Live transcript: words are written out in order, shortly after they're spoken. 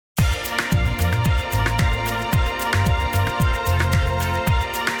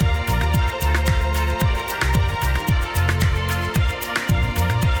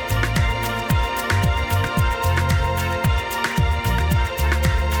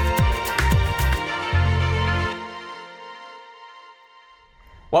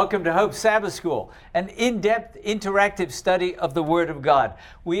Welcome to Hope Sabbath School, an in-depth interactive study of the Word of God.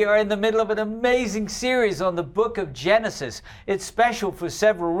 We are in the middle of an amazing series on the book of Genesis. It's special for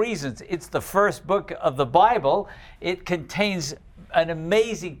several reasons. It's the first book of the Bible. It contains an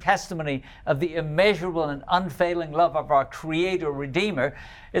amazing testimony of the immeasurable and unfailing love of our Creator Redeemer.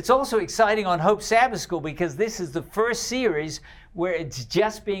 It's also exciting on Hope Sabbath School because this is the first series where it's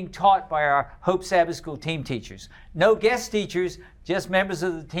just being taught by our Hope Sabbath School team teachers. No guest teachers, just members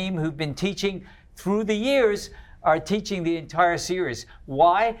of the team who've been teaching through the years are teaching the entire series.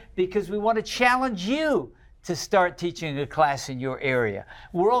 Why? Because we want to challenge you to start teaching a class in your area.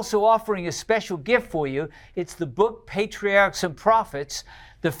 We're also offering a special gift for you. It's the book Patriarchs and Prophets.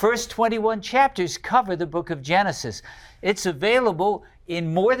 The first 21 chapters cover the book of Genesis. It's available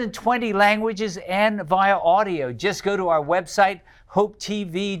in more than 20 languages and via audio. Just go to our website,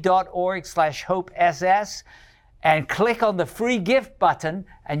 hopetv.org/hopess, and click on the free gift button,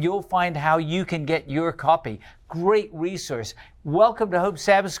 and you'll find how you can get your copy. Great resource. Welcome to Hope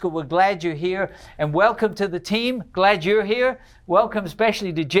Sabbath School. We're glad you're here, and welcome to the team. Glad you're here. Welcome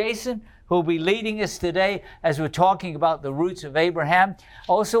especially to Jason, who will be leading us today as we're talking about the roots of Abraham.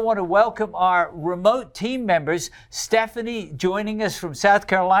 I also want to welcome our remote team members. Stephanie joining us from South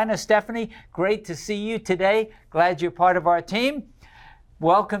Carolina. Stephanie, great to see you today. Glad you're part of our team.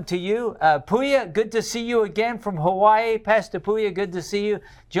 Welcome to you. Puya, good to see you again from Hawaii. Pastor Puya, good to see you.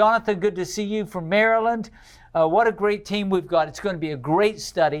 Jonathan, good to see you from Maryland. What a great team we've got. It's going to be a great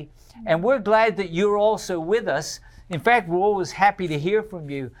study. And we're glad that you're also with us. In fact, we're always happy to hear from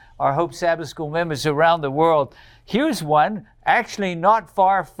you, our Hope Sabbath School members around the world. Here's one, actually not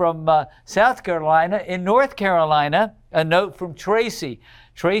far from South Carolina, in North Carolina, a note from Tracy.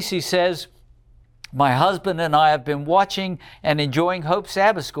 Tracy says, "My husband and I have been watching and enjoying Hope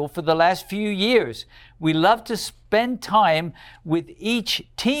Sabbath School for the last few years. We love to spend time with each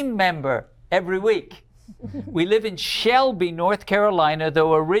team member every week. We live in Shelby, North Carolina,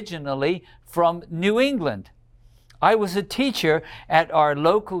 though originally from New England. I was a teacher at our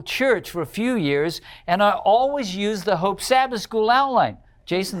local church for a few years, and I always use the Hope Sabbath School outline."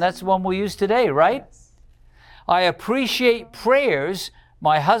 Jason, that's the one we use today, right? Yes. "I appreciate prayers.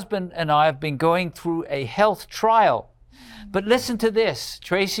 My husband and I have been going through a health trial. But listen to this,"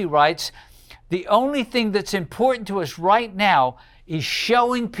 Tracy writes, "the only thing that's important to us right now is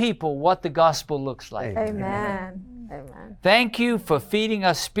showing people what the gospel looks like." Amen. Amen. "Thank you for feeding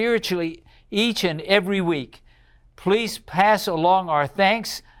us spiritually each and every week. Please pass along our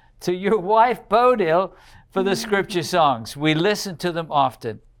thanks to your wife, Bodil, for the scripture songs. We listen to them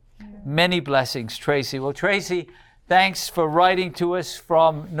often. Many blessings, Tracy." Well, Tracy, thanks for writing to us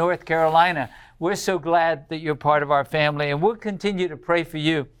from North Carolina. We're so glad that you're part of our family, and we'll continue to pray for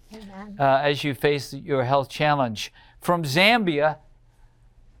you as you face your health challenge. From Zambia,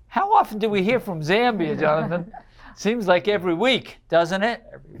 how often do we hear from Zambia, Jonathan? Seems like every week, doesn't it?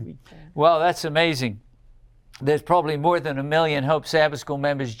 Every week. Well, that's amazing. There's probably more than 1 million Hope Sabbath School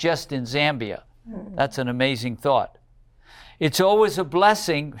members just in Zambia. That's an amazing thought. "It's always a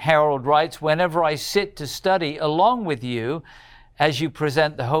blessing," Harold writes, "whenever I sit to study along with you as you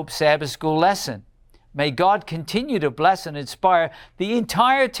present the Hope Sabbath School lesson. May God continue to bless and inspire the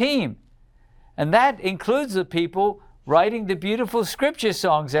entire team." And that includes the people writing the beautiful scripture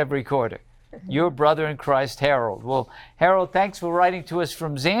songs every quarter. Your brother in Christ, Harold. Well, Harold, thanks for writing to us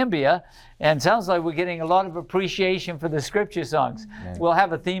from Zambia. And sounds like we're getting a lot of appreciation for the scripture songs. We'll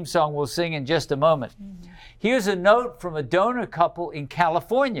have a theme song we'll sing in just a moment. Here's a note from a donor couple in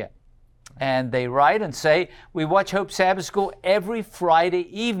California. And they write and say, "We watch Hope Sabbath School every Friday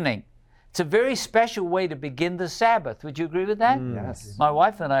evening. It's a very special way to begin the Sabbath." Would you agree with that? Yes. My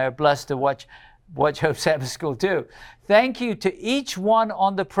wife and I are blessed to watch Hope Sabbath School too. "Thank you to each one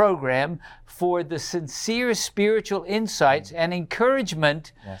on the program for the sincere spiritual insights and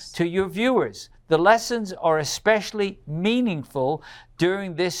encouragement to your viewers. The lessons are especially meaningful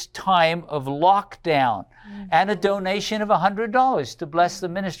during this time of lockdown." And a donation of $100 to bless the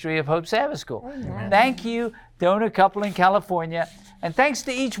ministry of Hope Sabbath School. Amen. Thank you, donor couple in California. And thanks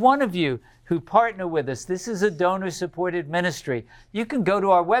to each one of you who partner with us. This is a donor-supported ministry. You can go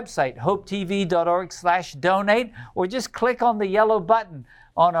to our website, hopetv.org/donate, or just click on the yellow button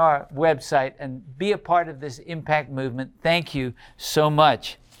on our website and be a part of this impact movement. Thank you so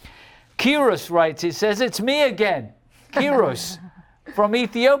much. Kiros writes, he says, "It's me again, Kiros, from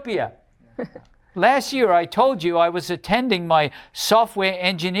Ethiopia. Last year I told you I was attending my software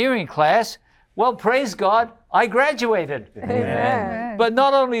engineering class. Well, praise God, I graduated. Amen. But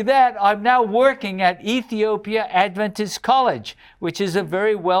not only that, I'm now working at Ethiopia Adventist College, which is a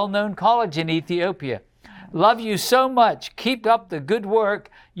very well-known college in Ethiopia. Love you so much. Keep up the good work.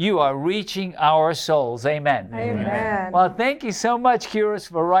 You are reaching our souls. Amen. Amen. Well, thank you so much, Kyros,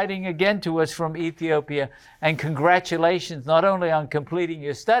 for writing again to us from Ethiopia. And congratulations not only on completing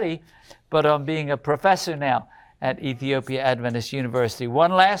your study, but on being a professor now at Ethiopia Adventist University.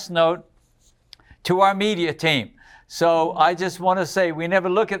 One last note to our media team. So I just want to say, we never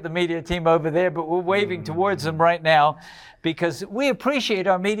look at the media team over there, but we're waving towards them right now because we appreciate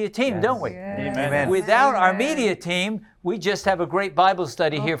our media team, don't we? Amen. Without our media team, we just have a great Bible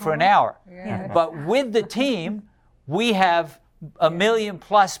study here for an hour. But with the team, we have 1 million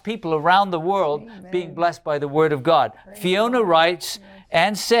plus people around the world being blessed by the Word of God. Fiona writes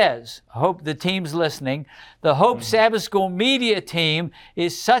and says, I hope the team's listening, the Hope Sabbath School media team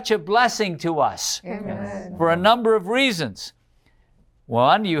is such a blessing to us for a number of reasons.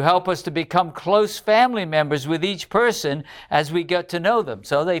 One, you help us to become close family members with each person as we get to know them,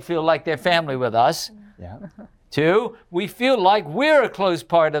 so they feel like they're family with us. Yeah. Two, we feel like we're a close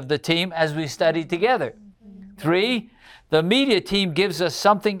part of the team as we study together. Three, the media team gives us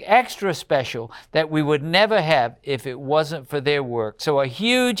something extra special that we would never have if it wasn't for their work. So a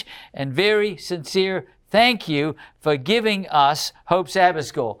huge and very sincere thank you for giving us Hope Sabbath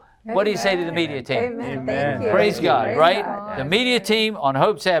School. What do you say to the media team? Amen. Thank you. Praise God, Praise right? God. The media team on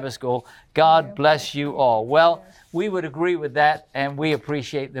Hope Sabbath School, God bless you all. Well, we would agree with that, and we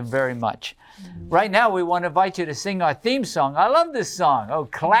appreciate them very much. Right now, we want to invite you to sing our theme song. I love this song. Oh,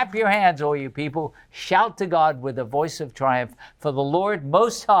 clap your hands, all you people. Shout to God with a voice of triumph. For the Lord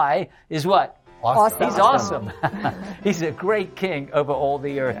Most High is what? Awesome. He's awesome. He's a great king over all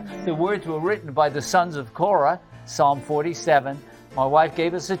the earth. The words were written by the sons of Korah, Psalm 47. My wife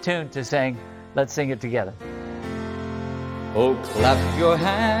gave us a tune to sing. Let's sing it together. Oh, clap your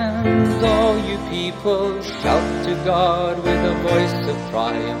hands, all you people. Shout to God with a voice of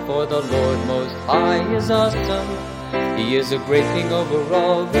triumph. For the Lord Most High is awesome. He is a great king over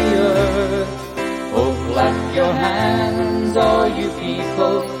all the earth. Oh, clap your hands, all you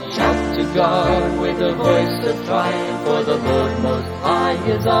people. Shout to God with a voice of triumph. For the Lord Most High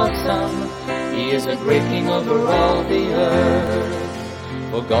is awesome. He is a great king over all the earth.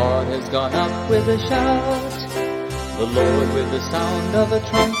 For God has gone up with a shout, the Lord with the sound of a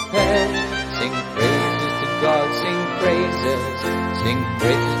trumpet. Sing praises to God, sing praises. Sing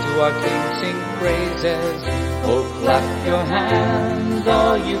praises to our King, sing praises. Oh, clap your hands,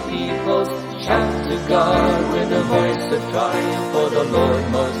 all you people. Shout to God with a voice of triumph. For the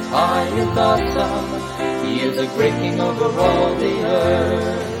Lord Most High is awesome. He is a great king over all the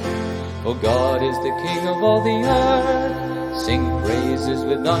earth. For God is the King of all the earth. Sing praises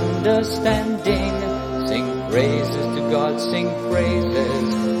with understanding. Sing praises to God, sing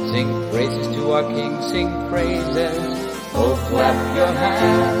praises. Sing praises to our King, sing praises. Oh, clap your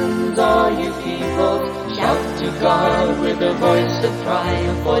hands, all you people. Shout to God with a voice of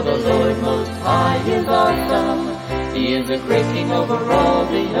triumph. For the Lord Most High is awesome. He is a great king over all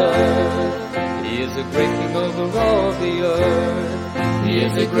the earth. He is a great king over all the earth. He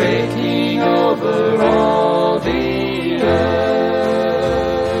is a great king over all the earth.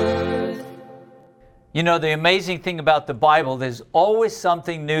 You know, the amazing thing about the Bible, there's always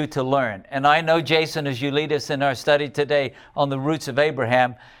something new to learn. And I know, Jason, as you lead us in our study today on the roots of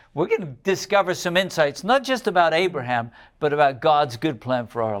Abraham, we're going to discover some insights, not just about Abraham, but about God's good plan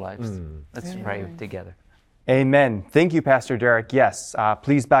for our lives. Let's pray together. Amen. Thank you, Pastor Derek. Yes,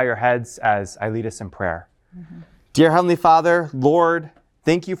 please bow your heads as I lead us in prayer. Dear Heavenly Father, Lord,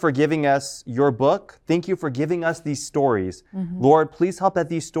 thank you for giving us your book. Thank you for giving us these stories. Lord, please help that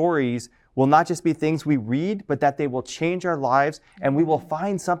these stories will not just be things we read, but that they will change our lives, and we will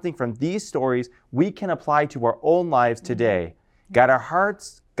find something from these stories we can apply to our own lives today. Guide our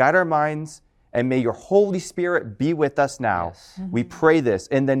hearts, guide our minds, and may your Holy Spirit be with us now. Yes. We pray this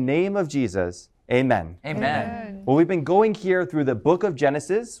in the name of Jesus. Amen. Amen. Well, we've been going here through the book of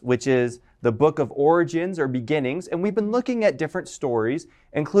Genesis, which is the book of origins or beginnings, and we've been looking at different stories,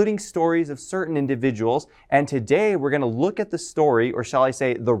 including stories of certain individuals. And today we're going to look at the story, or shall I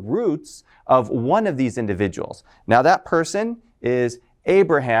say, the roots of one of these individuals. Now, that person is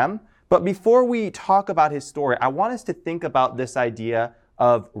Abraham. But before we talk about his story, I want us to think about this idea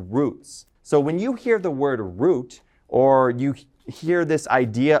of roots. So when you hear the word root, or you hear this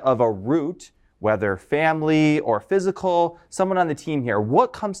idea of a root, whether family or physical, someone on the team here,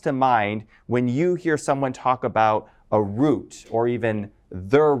 what comes to mind when you hear someone talk about a root or even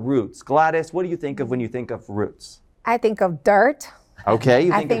their roots? Gladys, what do you think of when you think of roots? I think of dirt. Okay,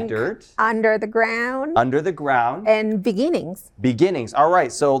 you I think of dirt? Under the ground. Under the ground. And beginnings. Beginnings. All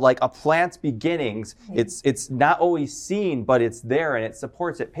right. So like a plant's beginnings, it's not always seen, but it's there and it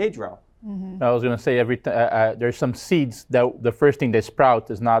supports it. Pedro. I was going to say there's some seeds that the first thing they sprout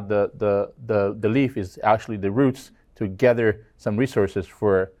is not the leaf, is actually the roots to gather some resources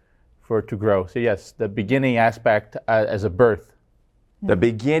for it to grow. So yes, the beginning aspect as a birth. The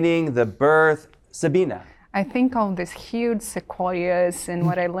beginning, the birth. Sabina. I think of these huge sequoias and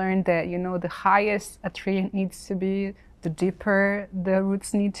what I learned that, the highest a tree needs to be, the deeper the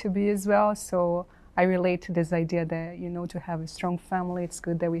roots need to be as well. So I relate to this idea that, to have a strong family, it's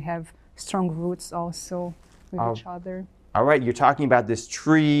good that we have strong roots also with each other. All right, you're talking about this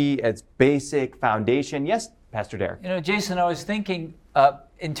tree, its basic foundation. Yes, Pastor Derek. Jason, I was thinking,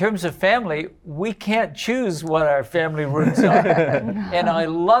 in terms of family, we can't choose what our family roots are. And I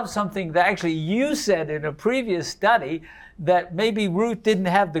love something that actually you said in a previous study, that maybe Ruth didn't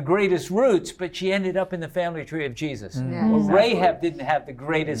have the greatest roots, but she ended up in the family tree of Jesus. Yeah, Or exactly. Rahab didn't have the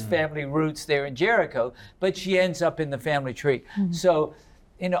greatest family roots there in Jericho, but she ends up in the family tree. So,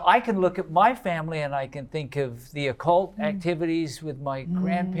 I can look at my family and I can think of the occult activities with my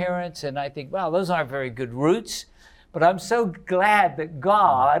grandparents, and I think, wow, those aren't very good roots. But I'm so glad that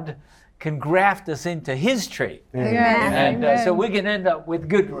God can graft us into His tree. Amen. And so we can end up with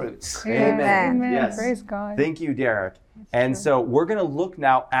good roots. Amen. Yes. Praise God. Thank you, Derek. And so we're going to look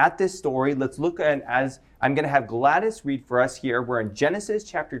now at this story. Let's look at, as I'm going to have Gladys read for us here. We're in Genesis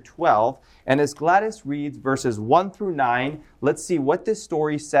chapter 12. And as Gladys reads verses 1 through 9, let's see what this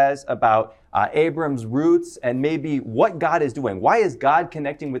story says about Abram's roots and maybe what God is doing. Why is God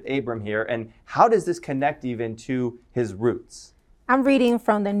connecting with Abram here? And how does this connect even to his roots? I'm reading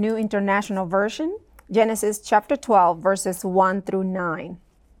from the New International Version, Genesis chapter 12, verses 1 through 9.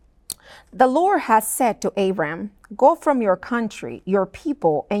 The Lord has said to Abram, "Go from your country, your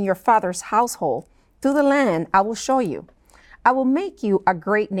people, and your father's household to the land I will show you. I will make you a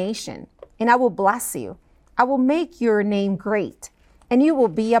great nation, and I will bless you. I will make your name great, and you will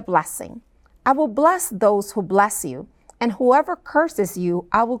be a blessing. I will bless those who bless you, and whoever curses you,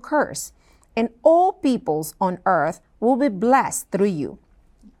 I will curse. And all peoples on earth will be blessed through you."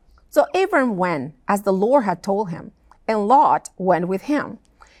 So Abram went as the Lord had told him, and Lot went with him.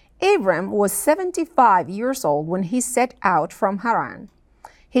 Abram was 75 years old when he set out from Haran.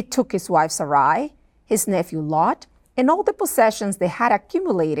 He took his wife Sarai, his nephew Lot, and all the possessions they had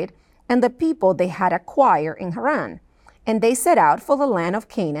accumulated and the people they had acquired in Haran. And they set out for the land of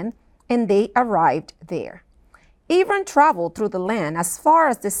Canaan, and they arrived there. Abram traveled through the land as far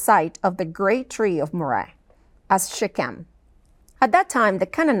as the site of the great tree of Moreh, as Shechem. At that time, the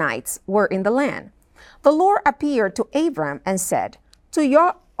Canaanites were in the land. The Lord appeared to Abram and said, "To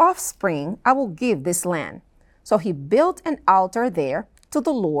your offspring I will give this land." So he built an altar there to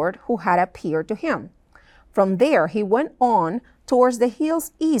the Lord who had appeared to him. From there he went on towards the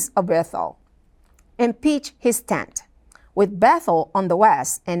hills east of Bethel and pitched his tent, with Bethel on the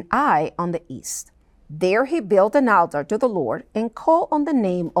west and Ai on the east. There he built an altar to the Lord and called on the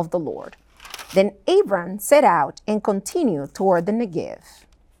name of the Lord. Then Abram set out and continued toward the Negev.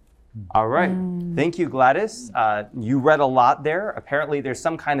 All right. Thank you, Gladys. You read a lot there. Apparently, there's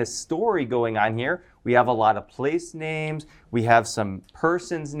some kind of story going on here. We have a lot of place names. We have some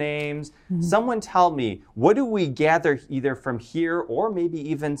persons' names. Someone tell me, what do we gather either from here or maybe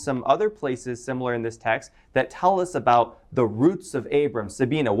even some other places similar in this text that tell us about the roots of Abram?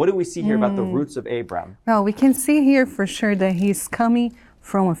 Sabina, what do we see here about the roots of Abram? Well, we can see here for sure that he's coming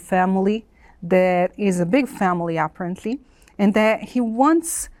from a family that is a big family, apparently, and that he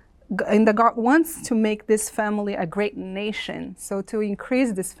wants, and that God wants to make this family a great nation. So to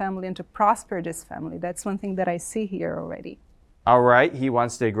increase this family and to prosper this family, that's one thing that I see here already. All right, he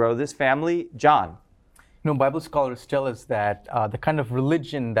wants to grow this family. John. Bible scholars tell us that the kind of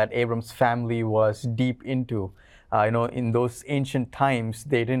religion that Abram's family was deep into, in those ancient times,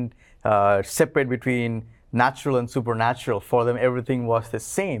 they didn't separate between natural and supernatural. For them, everything was the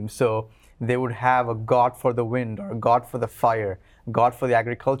same. So they would have a god for the wind or a god for the fire, God for the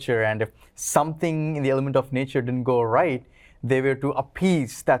agriculture, and if something in the element of nature didn't go right, they were to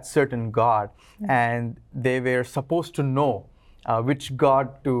appease that certain God, and they were supposed to know which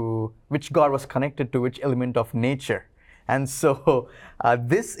God was connected to which element of nature. And so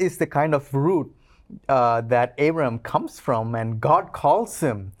this is the kind of root that Abram comes from, and God calls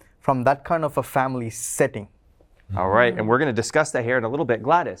him from that kind of a family setting. All right, and we're going to discuss that here in a little bit.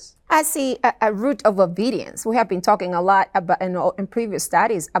 Gladys. I see a root of obedience. We have been talking a lot about in previous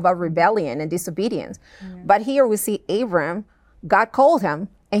studies about rebellion and disobedience. But here we see Abram, God called him,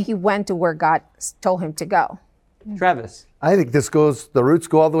 and he went to where God told him to go. Travis. I think the roots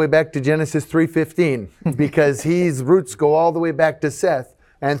go all the way back to Genesis 3:15 because his roots go all the way back to Seth.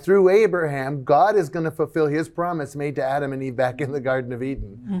 And through Abraham, God is going to fulfill his promise made to Adam and Eve back in the Garden of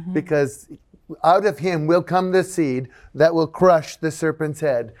Eden. Because out of him will come the seed that will crush the serpent's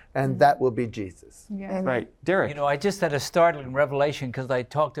head, and that will be Jesus. Right. Derek. You know, I just had a startling revelation because I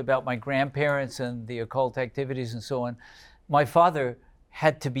talked about my grandparents and the occult activities and so on. My father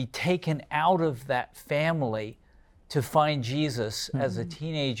had to be taken out of that family to find Jesus as a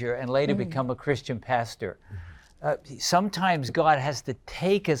teenager and later become a Christian pastor. Sometimes God has to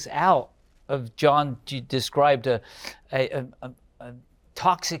take us out of, John described a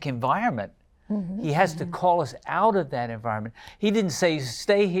toxic environment. He has to call us out of that environment. He didn't say,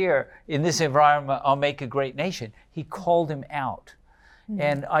 stay here in this environment, I'll make a great nation. He called him out.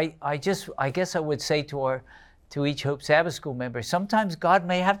 And I guess I would say to each Hope Sabbath School member, sometimes God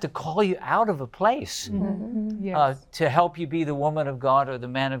may have to call you out of a place to help you be the woman of God or the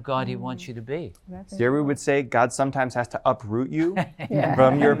man of God he wants you to be. Jerry would say God sometimes has to uproot you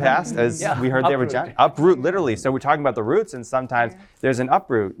from your past, as we heard there with John. Uproot, literally. So we're talking about the roots, and sometimes there's an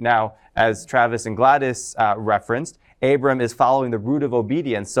uproot. Now, as Travis and Gladys referenced, Abram is following the root of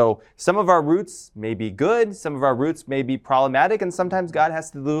obedience. So some of our roots may be good, some of our roots may be problematic, and sometimes God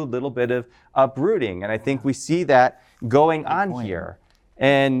has to do a little bit of uprooting. And I think we see that going on here.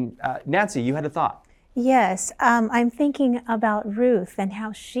 And Nancy, you had a thought. Yes, I'm thinking about Ruth and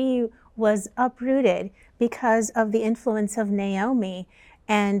how she was uprooted because of the influence of Naomi.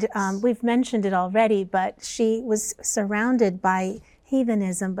 And we've mentioned it already, but she was surrounded by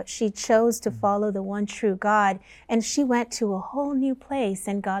heathenism, but she chose to follow the one true God, and she went to a whole new place,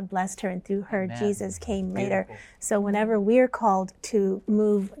 and God blessed her, and through her, Jesus came later. So whenever we're called to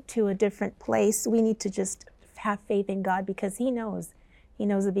move to a different place, we need to just have faith in God, because He knows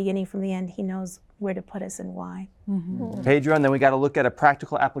the beginning from the end. He knows where to put us and why. Pedro, and then we got to look at a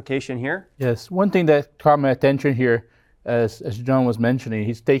practical application here. Yes, one thing that caught my attention here, as John was mentioning,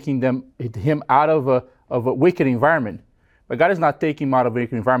 he's taking him out of a wicked environment. But God is not taking them out of a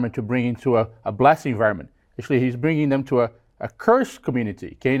wicked environment to bring into a blessed environment. Actually, He's bringing them to a cursed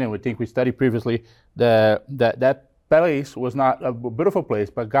community. Canaan, we think we studied previously that place was not a beautiful place,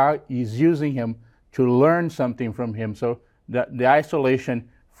 but God is using him to learn something from him. So the isolation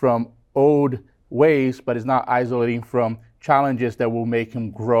from old ways, but it's not isolating from challenges that will make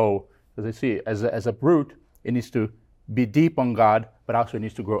him grow. As I see, as a root, it needs to be deep on God, but also it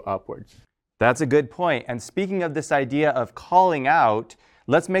needs to grow upwards. That's a good point. And speaking of this idea of calling out,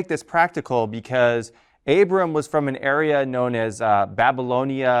 let's make this practical, because Abram was from an area known as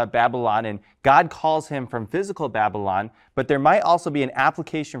Babylonia, Babylon, and God calls him from physical Babylon, but there might also be an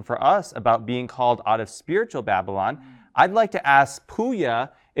application for us about being called out of spiritual Babylon. I'd like to ask Puya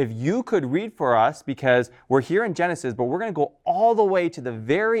if you could read for us, because we're here in Genesis, but we're going to go all the way to the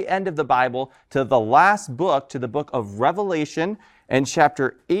very end of the Bible, to the last book, to the book of Revelation, and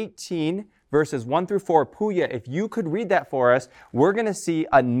chapter 18, verses 1 through 4. Puya, if you could read that for us, we're going to see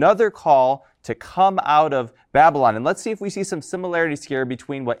another call to come out of Babylon. And let's see if we see some similarities here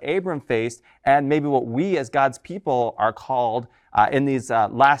between what Abram faced and maybe what we as God's people are called in these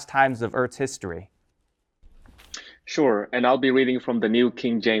last times of Earth's history. Sure, and I'll be reading from the New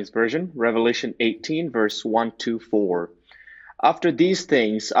King James Version, Revelation 18, verse 1 to 4. After these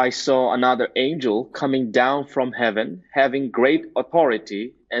things, I saw another angel coming down from heaven, having great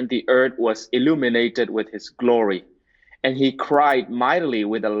authority, and the earth was illuminated with his glory. And he cried mightily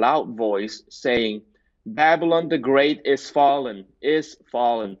with a loud voice, saying, Babylon the Great is fallen,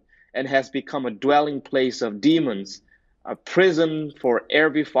 and has become a dwelling place of demons, a prison for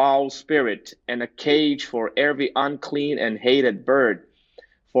every foul spirit, and a cage for every unclean and hated bird.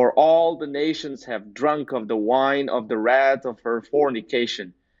 For all the nations have drunk of the wine of the wrath of her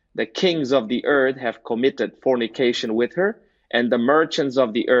fornication. The kings of the earth have committed fornication with her, and the merchants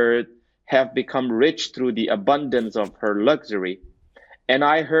of the earth have become rich through the abundance of her luxury. And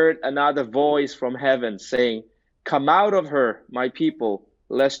I heard another voice from heaven saying, Come out of her, my people,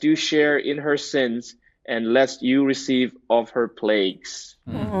 lest you share in her sins, and lest you receive of her plagues.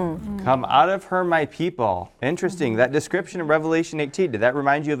 Come out of her, my people. Interesting. That description in Revelation 18, did that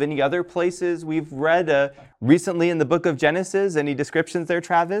remind you of any other places we've read recently in the book of Genesis? Any descriptions there,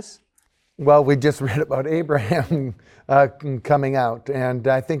 Travis? Well, we just read about Abraham coming out, and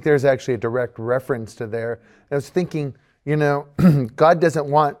I think there's actually a direct reference to there. I was thinking, God doesn't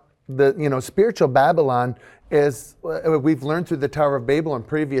want spiritual Babylon is, we've learned through the Tower of Babel in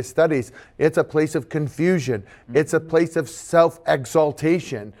previous studies, it's a place of confusion. It's a place of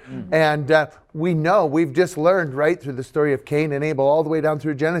self-exaltation. And we've just learned right through the story of Cain and Abel all the way down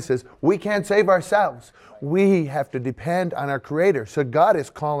through Genesis, we can't save ourselves. We have to depend on our Creator. So God is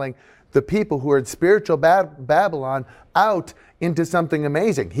calling the people who are in spiritual Babylon out into something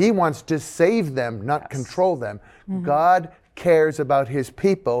amazing. He wants to save them, not control them. God cares about his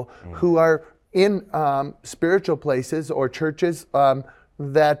people who are in spiritual places or churches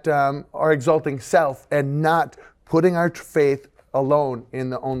that are exalting self and not putting our faith alone in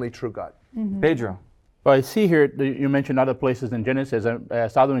the only true God. Pedro. Well, I see here, you mentioned other places in Genesis,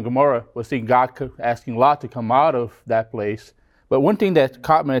 Sodom and Gomorrah, we're seeing God asking Lot to come out of that place. But one thing that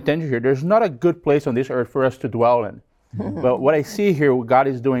caught my attention here, there's not a good place on this earth for us to dwell in. But what I see here, what God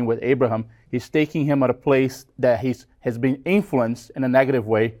is doing with Abraham, he's taking him at a place that has been influenced in a negative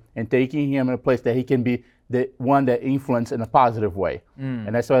way and taking him in a place that he can be the one that influenced in a positive way.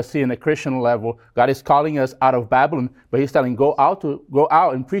 And that's what I see in the Christian level. God is calling us out of Babylon, but he's telling go out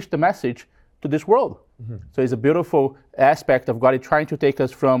and preach the message to this world. So it's a beautiful aspect of God trying to take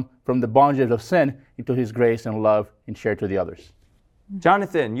us from the bondage of sin into his grace and love and share to the others.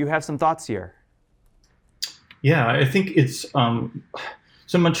 Jonathan, you have some thoughts here. Yeah, I think it's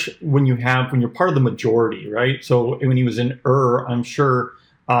so much when you're part of the majority, right? So when he was in Ur, I'm sure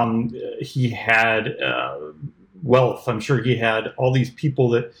he had wealth. I'm sure he had all these people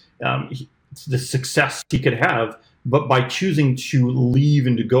that the success he could have. But by choosing to leave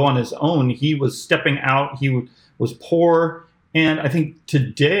and to go on his own, he was stepping out. He was poor. And I think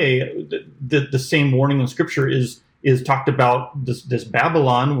today the same warning in Scripture is talked about this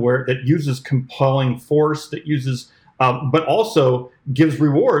Babylon that uses compelling force, that uses, but also gives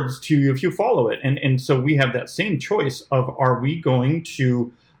rewards to you if you follow it. And so we have that same choice of, are we going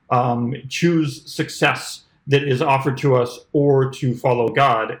to choose success that is offered to us or to follow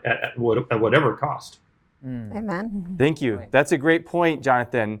God at whatever cost? Amen. Thank you. That's a great point,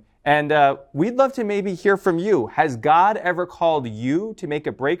 Jonathan. And we'd love to maybe hear from you. Has God ever called you to make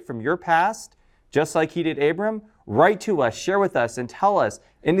a break from your past, just like he did Abram? Write to us, share with us, and tell us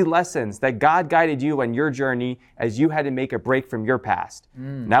any lessons that God guided you on your journey as you had to make a break from your past.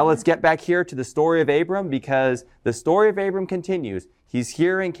 Now let's get back here to the story of Abram, because the story of Abram continues. He's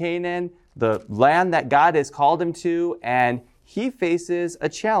here in Canaan, the land that God has called him to, and he faces a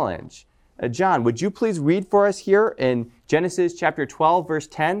challenge. John, would you please read for us here in Genesis chapter 12, verse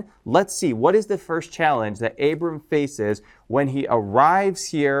 10? Let's see, what is the first challenge that Abram faces when he arrives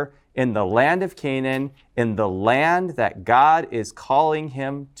here in the land of Canaan, in the land that God is calling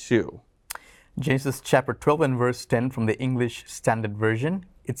him to? Genesis chapter 12 and verse 10 from the English Standard Version.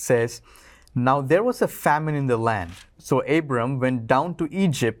 It says, "Now there was a famine in the land. So Abram went down to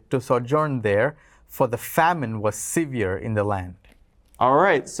Egypt to sojourn there, for the famine was severe in the land." All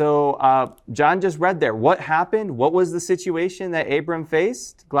right, so John just read there. What happened? What was the situation that Abram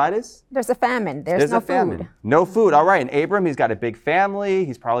faced, Gladys? There's a famine. There's no a famine. food. No food. All right, and Abram, he's got a big family.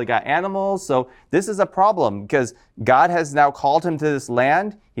 He's probably got animals. So this is a problem because God has now called him to this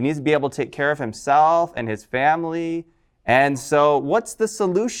land. He needs to be able to take care of himself and his family. And so what's the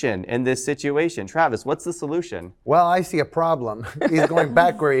solution in this situation? Travis, what's the solution? Well, I see a problem. He's going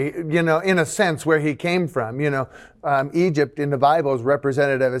back where he, in a sense, where he came from. Egypt in the Bible is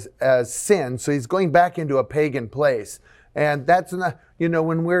represented as sin, so he's going back into a pagan place. And that's not,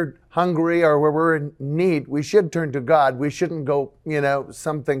 when we're hungry or where we're in need, we should turn to God. We shouldn't go,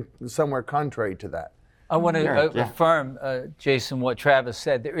 somewhere contrary to that. I want to affirm, Jason, what Travis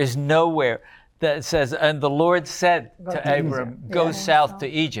said. There is nowhere that says, and the Lord said to Abram, go south to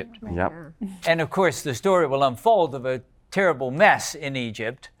Egypt. Yep. And of course, the story will unfold of a terrible mess in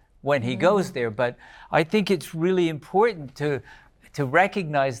Egypt when he goes there. But I think it's really important to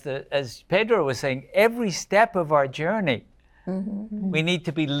recognize that, as Pedro was saying, every step of our journey, we need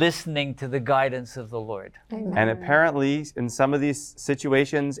to be listening to the guidance of the Lord. And apparently, in some of these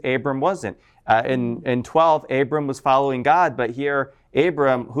situations, Abram wasn't. In 12, Abram was following God, but here,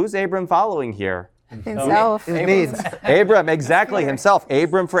 who's Abram following here? Himself. His needs. Abram, exactly, himself.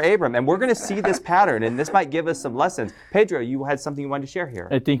 Abram for Abram. And we're going to see this pattern, and this might give us some lessons. Pedro, you had something you wanted to share here.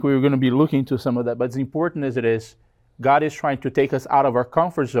 I think we were going to be looking to some of that, but as important as it is, God is trying to take us out of our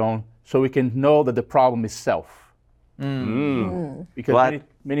comfort zone so we can know that the problem is self. Because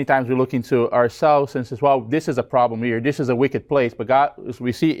many times we look into ourselves and says, well, this is a problem here, this is a wicked place. But God, as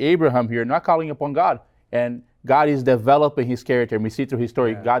we see Abraham here, not calling upon God. And God is developing his character. And we see through his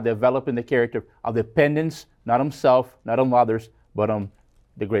story, God developing the character of dependence, not on himself, not on others, but on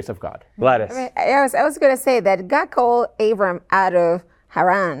the grace of God. Gladys. I was going to say that God called Abram out of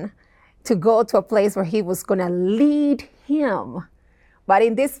Haran to go to a place where he was going to lead him. But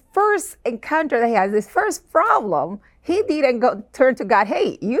in this first encounter that he has, this first problem, he didn't turn to God,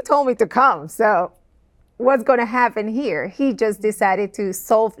 hey, you told me to come, so what's going to happen here? He just decided to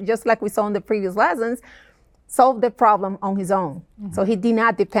solve, just like we saw in the previous lessons, solve the problem on his own. So he did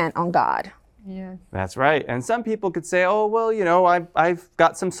not depend on God. Yes. That's right. And some people could say, oh, well, I've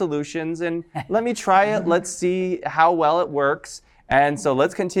got some solutions and let me try it. Let's see how well it works. And so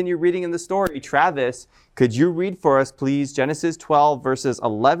let's continue reading in the story. Travis, could you read for us, please, Genesis 12, verses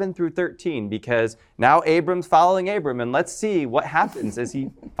 11 through 13? Because now Abram's following Abram, and let's see what happens as he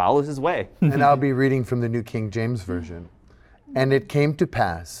follows his way. And I'll be reading from the New King James Version. And it came to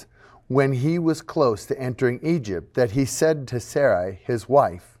pass, when he was close to entering Egypt, that he said to Sarai, his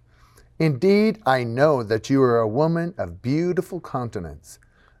wife, Indeed, I know that you are a woman of beautiful countenance.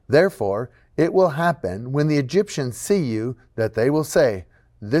 Therefore, it will happen when the Egyptians see you that they will say,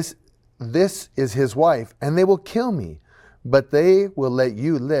 This is his wife, and they will kill me, but they will let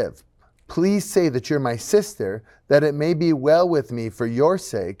you live. Please say that you're my sister, that it may be well with me for your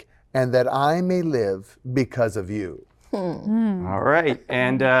sake, and that I may live because of you. All right.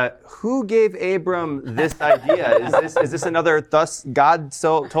 And who gave Abram this idea? Is this another, thus God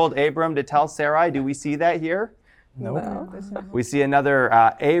told Abram to tell Sarai? Do we see that here? No. We see another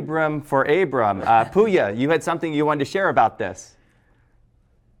Abram for Abram. Puya, you had something you wanted to share about this.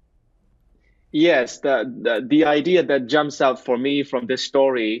 Yes, the idea that jumps out for me from this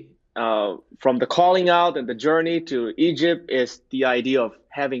story, from the calling out and the journey to Egypt, is the idea of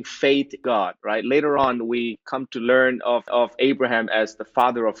having faith in God, right? Later on, we come to learn of Abraham as the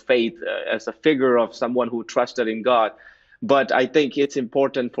father of faith, as a figure of someone who trusted in God. But I think it's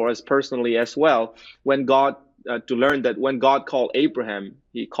important for us personally as well, when God to learn that when God called Abraham,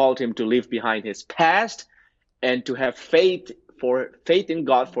 he called him to leave behind his past and to have faith in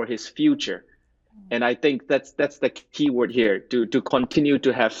God for his future. And I think that's the key word here, to continue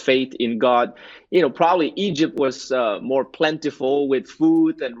to have faith in God. Probably Egypt was more plentiful with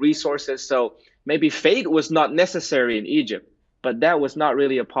food and resources, so maybe faith was not necessary in Egypt, but that was not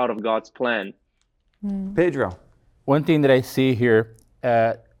really a part of God's plan. Pedro. One thing that I see here,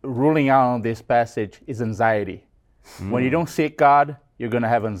 ruling out on this passage, is anxiety. When you don't seek God, you're going to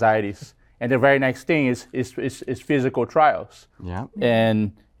have anxieties. And the very next thing is physical trials. Yeah.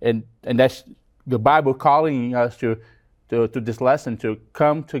 And that's the Bible calling us to this lesson, to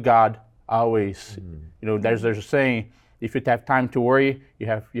come to God always. There's a saying, if you have time to worry, you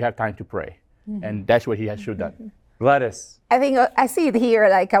have time to pray. And that's what he has should done. Gladys. I think I see it here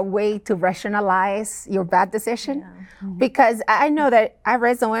like a way to rationalize your bad decision, because I know that I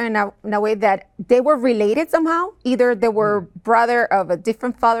read somewhere in a way that they were related somehow. Either they were brother of a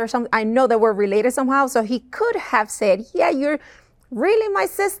different father or something. I know they were related somehow. So he could have said, yeah, you're really my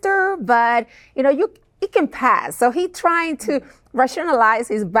sister, but it can pass. So he trying to rationalize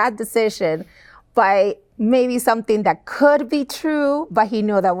his bad decision by maybe something that could be true, but he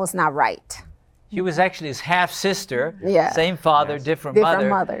knew that was not right. She was actually his half-sister, Yeah. same father, different Different mother,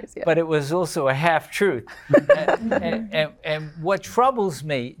 mothers, yeah. but it was also a half-truth. and what troubles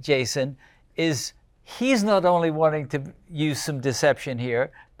me, Jason, is he's not only wanting to use some deception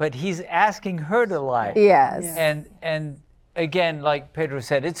here, but he's asking her to lie. Yes. And again, like Pedro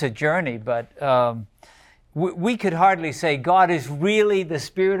said, it's a journey, but we could hardly say the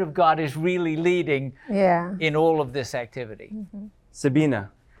Spirit of God is really leading in all of this activity.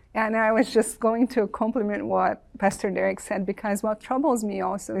 Sabina. And I was just going to compliment what Pastor Derek said, because what troubles me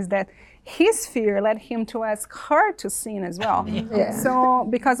also is that his fear led him to ask her to sin as well. So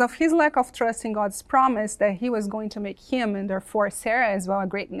because of his lack of trust in God's promise that he was going to make him and therefore Sarah as well a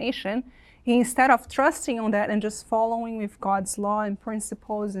great nation, he, instead of trusting on that and just following with God's law and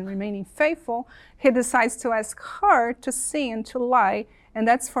principles and remaining faithful, he decides to ask her to sin, to lie. And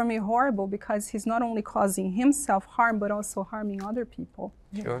that's for me horrible, because he's not only causing himself harm, but also harming other people.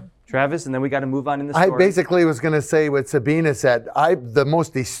 Sure. Travis, and then we got to move on in the story. I basically was going to say what Sabina said. The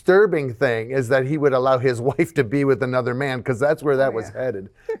most disturbing thing is that he would allow his wife to be with another man, because that's where that was headed.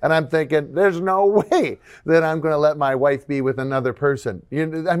 And I'm thinking, there's no way that I'm going to let my wife be with another person.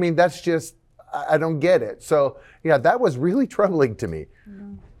 That's just, I don't get it. So, yeah, that was really troubling to me.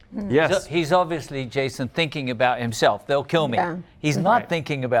 Yes. So he's obviously, Jason, thinking about himself. They'll kill me. Yeah. He's not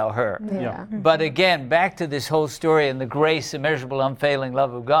thinking about her. Yeah. But again, back to this whole story and the grace, immeasurable, unfailing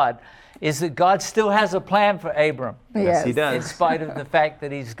love of God, is that God still has a plan for Abram. Yes, he In does. spite of the fact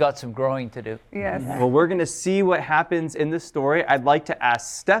that he's got some growing to do. Yes. Well, we're going to see what happens in the story. I'd like to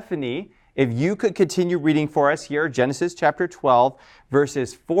ask Stephanie if you could continue reading for us here, Genesis chapter 12,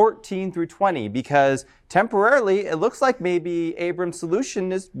 verses 14 through 20, because temporarily it looks like maybe Abram's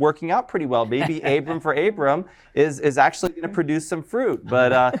solution is working out pretty well. Maybe Abram for Abram is actually going to produce some fruit.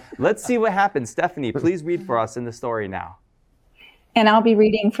 But let's see what happens. Stephanie, please read for us in the story now. And I'll be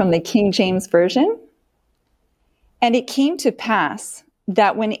reading from the King James Version. And it came to pass,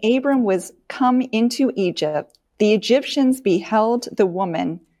 that when Abram was come into Egypt, the Egyptians beheld the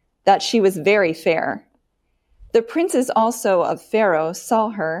woman, that she was very fair. The princes also of Pharaoh saw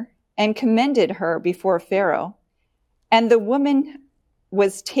her and commended her before Pharaoh. And the woman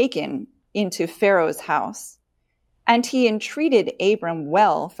was taken into Pharaoh's house. And he entreated Abram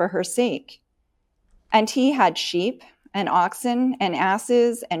well for her sake. And he had sheep and oxen and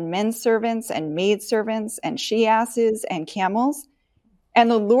asses and men servants and maid servants and she asses and camels. And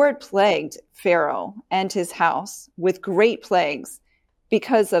the Lord plagued Pharaoh and his house with great plagues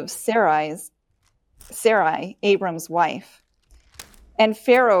because of Sarai, Abram's wife. And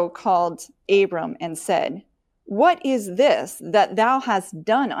Pharaoh called Abram and said, What is this that thou hast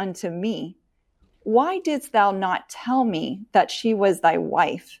done unto me? Why didst thou not tell me that she was thy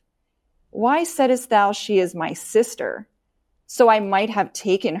wife? Why saidst thou, she is my sister? So I might have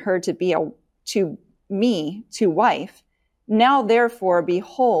taken her to be to wife. Now therefore,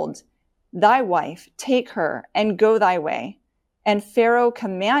 behold, thy wife, take her and go thy way. And Pharaoh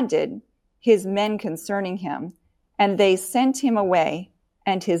commanded his men concerning him, and they sent him away,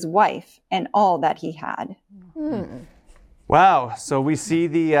 and his wife, and all that he had. Wow, so we see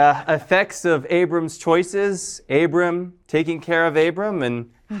the effects of Abram's choices, Abram taking care of Abram,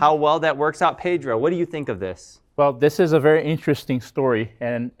 and how well that works out. Pedro, what do you think of this? Well, this is a very interesting story,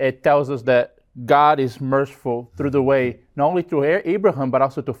 and it tells us that God is merciful through the way, not only to Abraham, but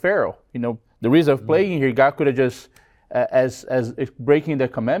also to Pharaoh. You know, the reason of plaguing here, God could have just, as breaking the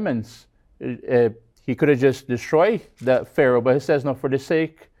commandments, he could have just destroyed the Pharaoh, but he says, no, for the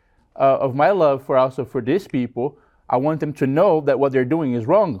sake of my love for these people, I want them to know that what they're doing is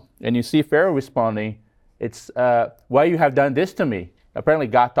wrong. And you see Pharaoh responding, it's, why you have done this to me? Apparently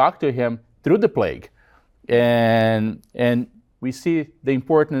God talked to him through the plague. And we see the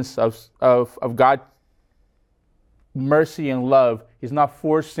importance of God's mercy and love. He's not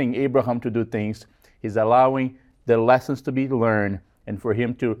forcing Abraham to do things. He's allowing the lessons to be learned and for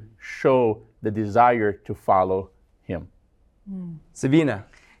him to show the desire to follow him. Sabina.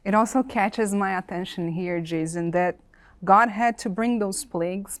 It also catches my attention here, Jason, that God had to bring those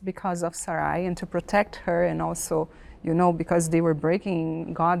plagues because of Sarai and to protect her, and also, because they were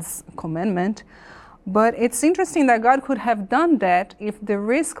breaking God's commandment. But it's interesting that God could have done that if the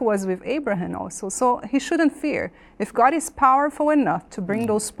risk was with Abraham also. So he shouldn't fear. If God is powerful enough to bring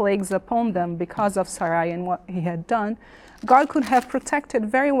those plagues upon them because of Sarai and what he had done, God could have protected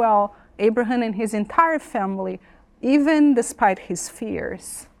very well Abraham and his entire family, even despite his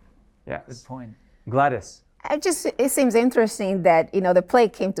fears. Yes. Good point. Gladys. It seems interesting that, the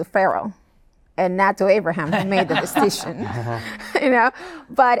plague came to Pharaoh and not to Abraham, who made the decision.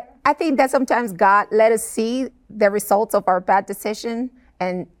 But I think that sometimes God let us see the results of our bad decision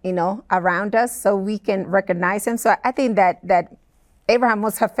and, around us so we can recognize him. So I think that Abraham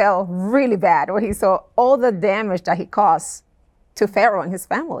must have felt really bad when he saw all the damage that he caused to Pharaoh and his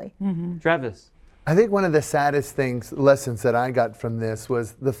family. Travis. I think one of the saddest lessons that I got from this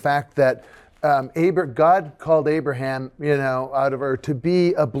was the fact that God called Abraham, out of Ur to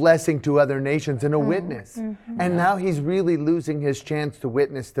be a blessing to other nations and a witness. And now he's really losing his chance to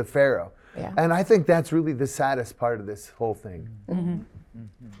witness to Pharaoh. Yeah. And I think that's really the saddest part of this whole thing.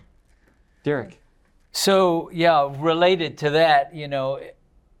 Derek. So, related to that,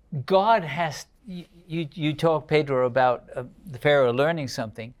 God has, you talk, Pedro, about the Pharaoh learning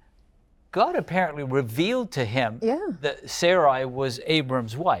something. God apparently revealed to him that Sarai was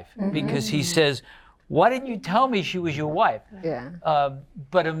Abram's wife, because he says, why didn't you tell me she was your wife?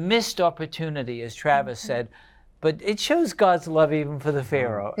 But a missed opportunity, as Travis said. But it shows God's love even for the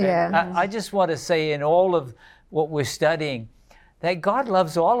Pharaoh. I just want to say in all of what we're studying, that God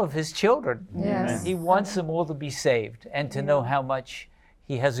loves all of his children. Yes. He wants them all to be saved and to know how much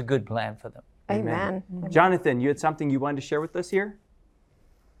he has a good plan for them. Amen. Jonathan, you had something you wanted to share with us here?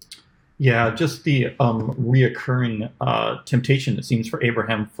 Yeah, just the reoccurring temptation, it seems, for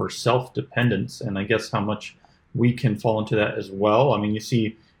Abraham for self-dependence, and I guess how much we can fall into that as well. I mean, you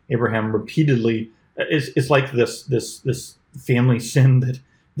see Abraham repeatedly, it's like this family sin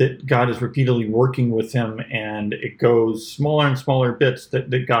that God is repeatedly working with him, and it goes smaller and smaller bits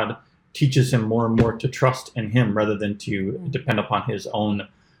that God teaches him more and more to trust in him rather than to depend upon his own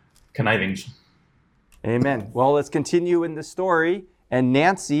connivings. Amen. Well, let's continue in the story. And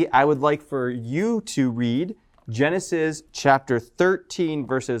Nancy, I would like for you to read Genesis chapter 13,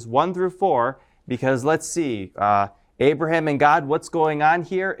 verses 1 through 4, because let's see, Abraham and God, what's going on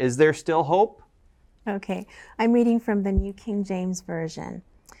here? Is there still hope? Okay, I'm reading from the New King James Version.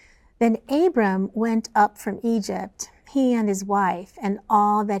 Then Abram went up from Egypt, he and his wife, and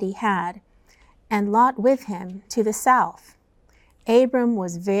all that he had, and Lot with him to the south. Abram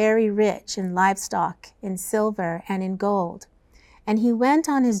was very rich in livestock, in silver, and in gold. And he went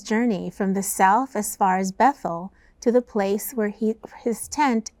on his journey from the south as far as Bethel to the place where his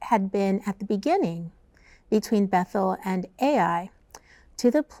tent had been at the beginning, between Bethel and Ai, to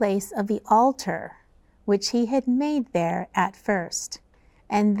the place of the altar, which he had made there at first.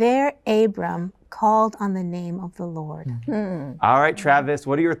 And there Abram called on the name of the Lord. All right, Travis,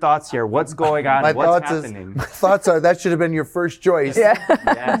 what are your thoughts here? What's going on? What's happening? My thoughts are that should have been your first choice.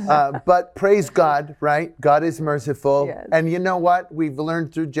 Yes. But praise God, right? God is merciful. Yes. And you know what? We've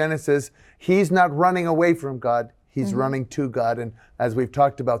learned through Genesis, he's not running away from God. He's running to God. And as we've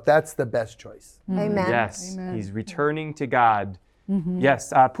talked about, that's the best choice. Amen. Yes, Amen. he's returning to God.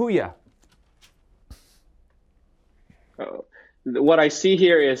 Yes, Puya. What I see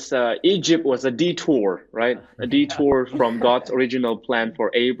here is Egypt was a detour, right? A detour from God's original plan for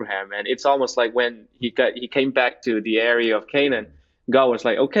Abraham. And it's almost like when he came back to the area of Canaan, God was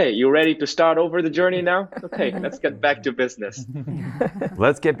like, okay, you ready to start over the journey now? Okay, let's get back to business.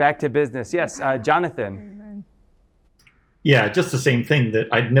 Let's get back to business. Yes, Jonathan. Yeah, just the same thing that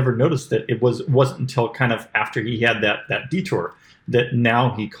I'd never noticed that it wasn't until kind of after he had that detour that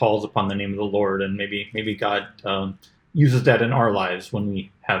now he calls upon the name of the Lord, and maybe God uses that in our lives when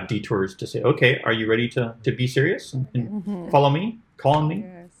we have detours to say, okay, are you ready to be serious and follow me, call on me?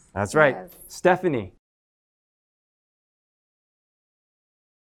 Yes. That's right. Yes. Stephanie.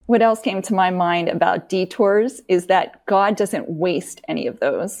 What else came to my mind about detours is that God doesn't waste any of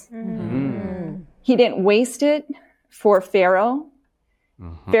those. He didn't waste it for Pharaoh.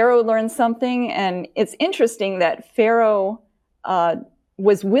 Pharaoh learned something, and it's interesting that Pharaoh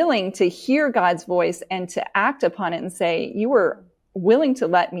was willing to hear God's voice and to act upon it and say, you were willing to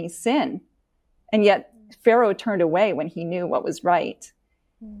let me sin. And yet Pharaoh turned away when he knew what was right.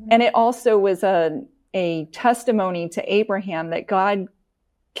 And it also was a testimony to Abraham that God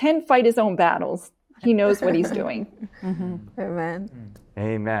can fight his own battles. He knows what he's doing. Amen.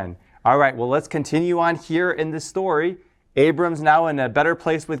 Amen. All right, well, let's continue on here in the story. Abram's now in a better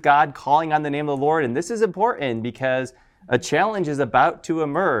place with God, calling on the name of the Lord. And this is important because a challenge is about to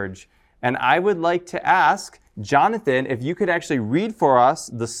emerge. And I would like to ask Jonathan if you could actually read for us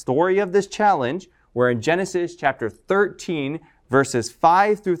the story of this challenge. We're in Genesis chapter 13, verses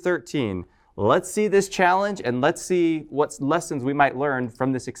 5 through 13. Let's see this challenge and let's see what lessons we might learn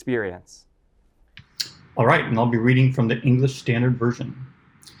from this experience. All right, and I'll be reading from the English Standard Version.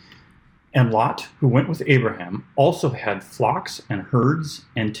 And Lot, who went with Abraham, also had flocks and herds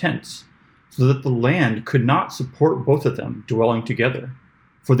and tents, so that the land could not support both of them dwelling together,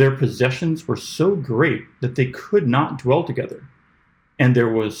 for their possessions were so great that they could not dwell together. And there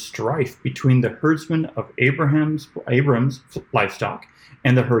was strife between the herdsmen of Abram's livestock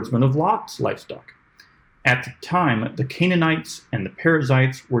and the herdsmen of Lot's livestock. At the time, the Canaanites and the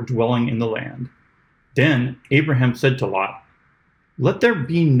Perizzites were dwelling in the land. Then Abraham said to Lot, let there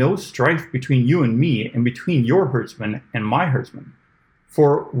be no strife between you and me, and between your herdsmen and my herdsmen,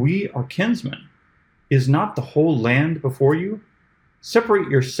 for we are kinsmen. Is not the whole land before you? Separate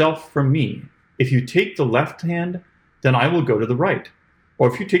yourself from me. If you take the left hand, then I will go to the right.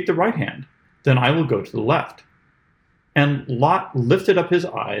 Or if you take the right hand, then I will go to the left. And Lot lifted up his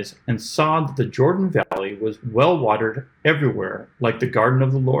eyes and saw that the Jordan Valley was well watered everywhere, like the garden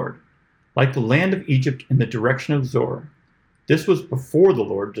of the Lord, like the land of Egypt in the direction of Zoar. This was before the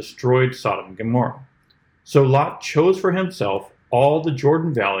Lord destroyed Sodom and Gomorrah. So Lot chose for himself all the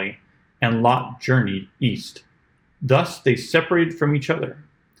Jordan Valley, and Lot journeyed east. Thus they separated from each other.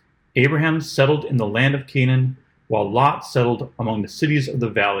 Abraham settled in the land of Canaan, while Lot settled among the cities of the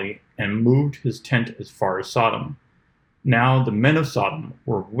valley and moved his tent as far as Sodom. Now the men of Sodom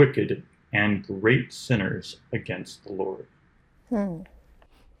were wicked and great sinners against the Lord.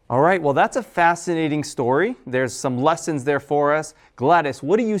 All right, well, that's a fascinating story. There's some lessons there for us. Gladys,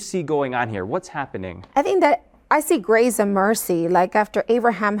 what do you see going on here? What's happening? I think that I see grace and mercy. Like after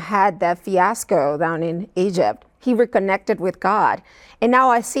Abraham had that fiasco down in Egypt, he reconnected with God. And now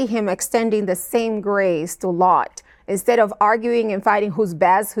I see him extending the same grace to Lot. Instead of arguing and fighting who's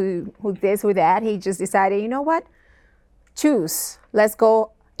best, who this, who that, he just decided, you know what? Choose. Let's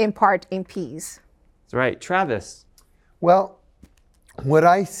go impart in peace. That's right. Travis. Well, what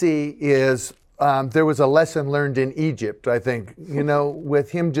I see is there was a lesson learned in Egypt, I think,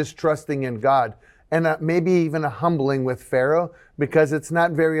 with him just trusting in God, and maybe even a humbling with Pharaoh, because it's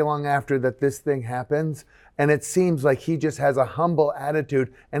not very long after that this thing happens, and it seems like he just has a humble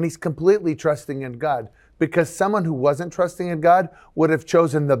attitude, and he's completely trusting in God, because someone who wasn't trusting in God would have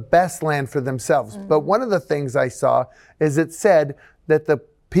chosen the best land for themselves. But one of the things I saw is it said that the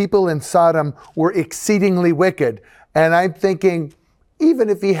people in Sodom were exceedingly wicked. And I'm thinking, even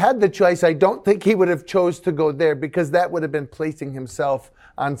if he had the choice, I don't think he would have chose to go there, because that would have been placing himself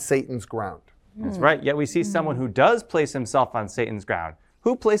on Satan's ground. That's right. Yet we see someone who does place himself on Satan's ground.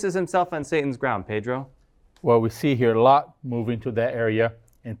 Who places himself on Satan's ground, Pedro? Well, we see here Lot moving to that area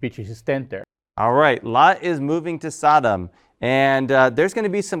and pitching his tent there. All right, Lot is moving to Sodom, and there's going to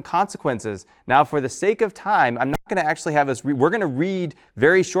be some consequences. Now, for the sake of time, I'm not going to actually have us we're going to read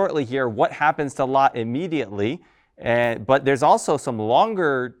very shortly here what happens to Lot immediately, but there's also some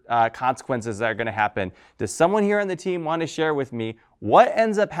longer consequences that are going to happen. Does someone here on the team want to share with me what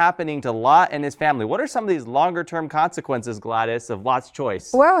ends up happening to Lot and his family? What are some of these longer term consequences, Gladys, of Lot's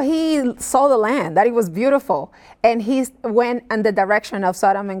choice? Well, he saw the land, that it was beautiful, and he went in the direction of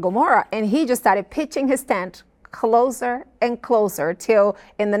Sodom and Gomorrah, and he just started pitching his tent closer and closer till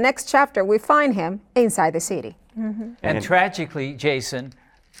in the next chapter we find him inside the city. And tragically, Jason,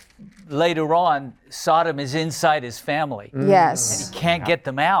 later on, Sodom is inside his family. Yes. And he can't get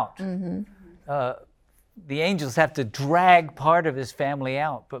them out. The angels have to drag part of his family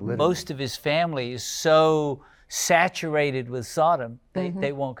out, but most of his family is so saturated with Sodom,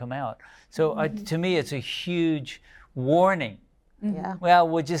 they won't come out. So to me, it's a huge warning. Yeah. Well,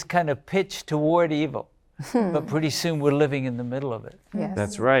 we'll just kind of pitch toward evil, but pretty soon we're living in the middle of it. Yes.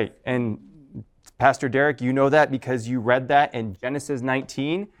 That's right. And Pastor Derek, you know that because you read that in Genesis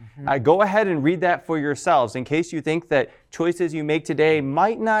 19. Go ahead and read that for yourselves in case you think that choices you make today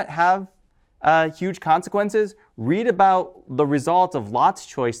might not have huge consequences. Read about the result of Lot's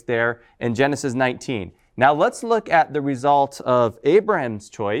choice there in Genesis 19. Now let's look at the result of Abraham's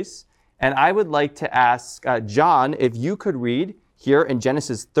choice. And I would like to ask John if you could read here in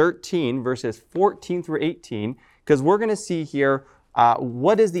Genesis 13, verses 14 through 18, because we're going to see here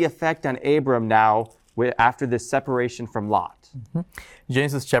what is the effect on Abram now after this separation from Lot.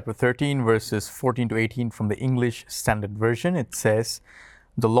 Genesis chapter 13, verses 14 to 18 from the English Standard Version. It says,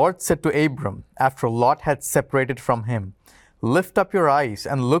 "The Lord said to Abram, after Lot had separated from him, 'Lift up your eyes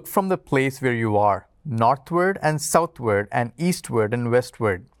and look from the place where you are, northward and southward and eastward and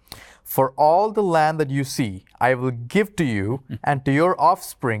westward. For all the land that you see, I will give to you and to your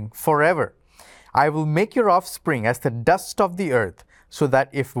offspring forever. I will make your offspring as the dust of the earth, so that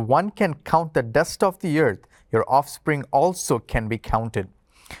if one can count the dust of the earth, your offspring also can be counted.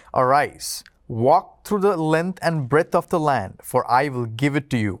 Arise, walk through the length and breadth of the land, for I will give it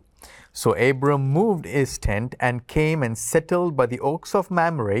to you.' So Abram moved his tent and came and settled by the oaks of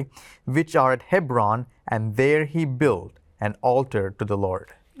Mamre, which are at Hebron, and there he built an altar to the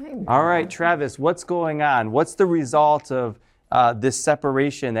Lord." All right, Travis, what's going on? What's the result of this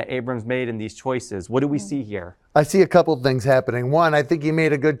separation that Abram's made in these choices? What do we see here? I see a couple things happening. One, I think he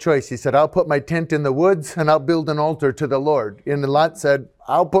made a good choice. He said, "I'll put my tent in the woods and I'll build an altar to the Lord." And Lot said,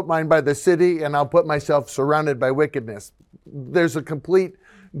 "I'll put mine by the city and I'll put myself surrounded by wickedness." There's a complete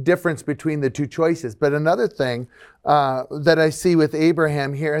difference between the two choices. But another thing that I see with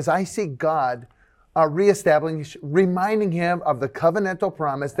Abraham here is I see God reestablishing, reminding him of the covenantal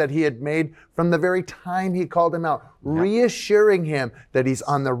promise that he had made from the very time he called him out, reassuring him that he's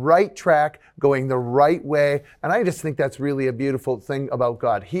on the right track, going the right way. And I just think that's really a beautiful thing about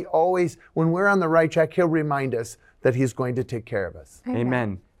God. He always, when we're on the right track, he'll remind us that he's going to take care of us.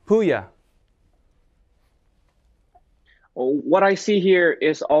 Amen. Puya. What I see here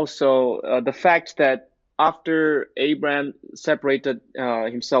is also the fact that after Abraham separated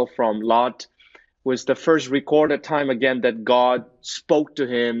himself from Lot, was the first recorded time again that God spoke to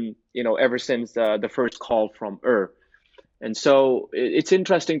him, ever since the first call from Ur. And so it's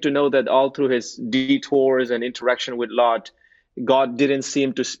interesting to know that all through his detours and interaction with Lot, God didn't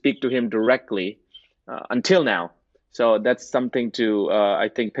seem to speak to him directly until now. So that's something to, I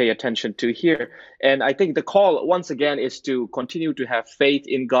think, pay attention to here. And I think the call, once again, is to continue to have faith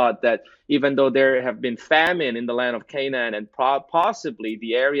in God, that even though there have been famine in the land of Canaan and possibly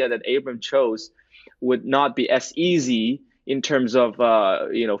the area that Abram chose would not be as easy in terms of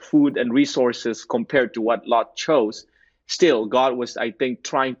food and resources compared to what Lot chose, still God was, I think,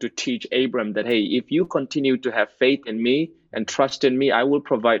 trying to teach Abram that, hey, if you continue to have faith in me and trust in me, I will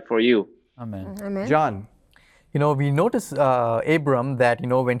provide for you. Amen. Amen. John. We notice Abram that,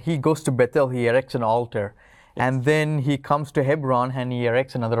 when he goes to Bethel, he erects an altar. And then he comes to Hebron and he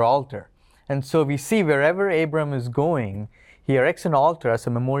erects another altar. And so we see wherever Abram is going, he erects an altar as a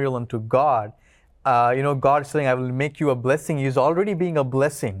memorial unto God. God is saying, I will make you a blessing. He's already being a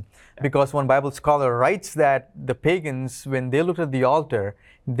blessing, because one Bible scholar writes that the pagans, when they looked at the altar,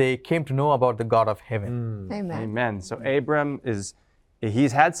 they came to know about the God of heaven. Amen. Amen. So Abram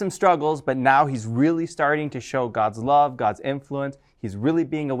he's had some struggles, but now he's really starting to show God's love, God's influence. He's really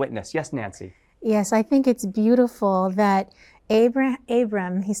being a witness. Yes, Nancy? Yes, I think it's beautiful that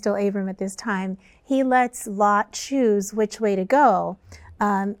Abram, he's still Abram at this time, he lets Lot choose which way to go.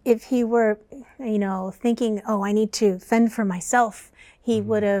 If he were, thinking, oh, I need to fend for myself, he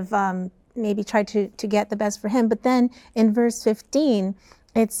would have maybe tried to get the best for him. But then in verse 15,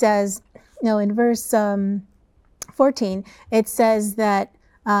 it says, no, in verse 14, it says that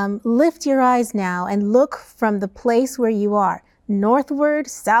lift your eyes now and look from the place where you are, northward,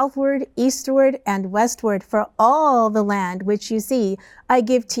 southward, eastward, and westward, for all the land which you see, I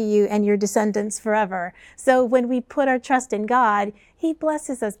give to you and your descendants forever. So when we put our trust in God, he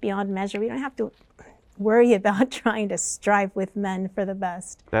blesses us beyond measure. We don't have to worry about trying to strive with men for the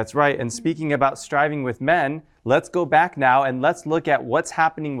best. That's right. And speaking about striving with men, let's go back now and let's look at what's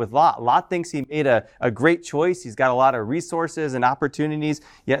happening with Lot. Lot thinks he made a great choice. He's got a lot of resources and opportunities.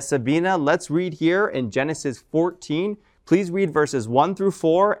 Yet Sabina, let's read here in Genesis 14. Please read verses 1 through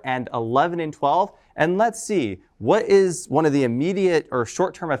 4 and 11 and 12. And let's see, what is one of the immediate or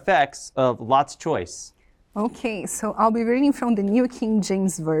short-term effects of Lot's choice? Okay, so I'll be reading from the New King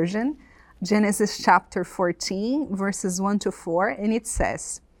James Version, Genesis chapter 14, verses 1 to 4, and it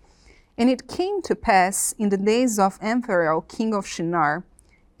says, And it came to pass in the days of Ampharael, king of Shinar,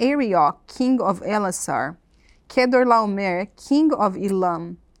 Arioch, king of Elasar, Kedorlaomer, king of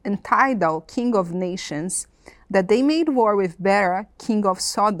Elam, and Tidal, king of nations, that they made war with Bera, king of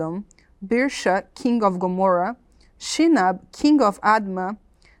Sodom, Birsha, king of Gomorrah, Shinab, king of Admah,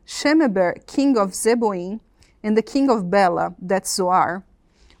 Shemeber, king of Zeboim, and the king of Bela, that's Zoar.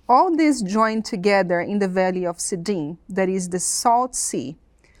 All these joined together in the valley of Siddim, that is the Salt Sea.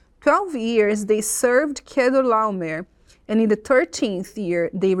 12 years they served Kedorlaomer, and in the 13th year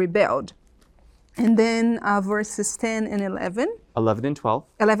they rebelled. And then verses 10 and 11. 11 and 12.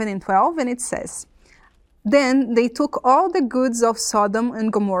 11 and 12, and it says, Then they took all the goods of Sodom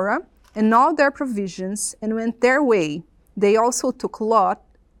and Gomorrah, and all their provisions, and went their way. They also took Lot,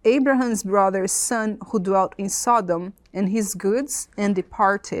 Abraham's brother's son, who dwelt in Sodom, and his goods, and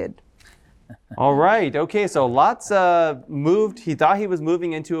departed. All right. Okay, so Lot's moved. He thought he was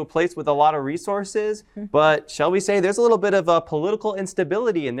moving into a place with a lot of resources, but shall we say there's a little bit of political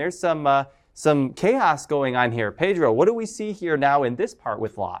instability, and there's some chaos going on here. Pedro, what do we see here now in this part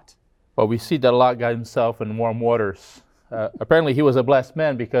with Lot? Well, we see that Lot got himself in warm waters. Apparently, he was a blessed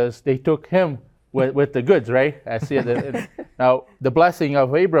man because they took him with the goods, right? I see it. Now, the blessing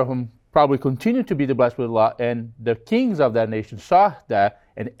of Abraham probably continued to be the blessing with Lot, and the kings of that nation saw that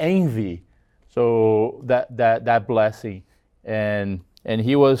and envy. So that blessing, and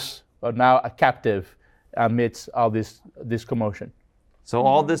he was now a captive amidst all this commotion. So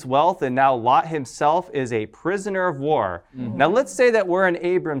all this wealth, and now Lot himself is a prisoner of war. Now let's say that we're in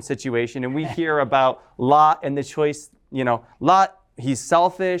Abram's situation and we hear about Lot and the choice, Lot, he's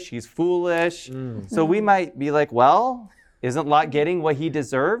selfish, he's foolish. So we might be like, well, isn't Lot getting what he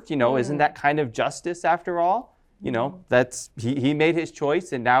deserved? Isn't that kind of justice after all? That's he made his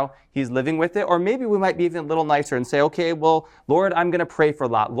choice and now he's living with it. Or maybe we might be even a little nicer and say, okay, well, Lord, I'm going to pray for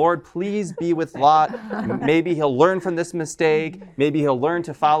Lot. Lord, please be with Lot. Maybe he'll learn from this mistake. Maybe he'll learn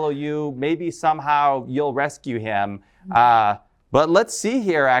to follow you. Maybe somehow you'll rescue him. But let's see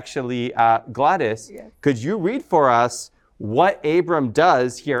here, actually, Gladys, could you read for us what Abram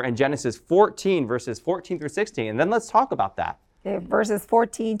does here in Genesis 14, verses 14 through 16? And then let's talk about that. Verses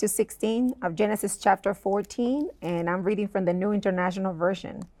 14 to 16 of Genesis chapter 14, and I'm reading from the New International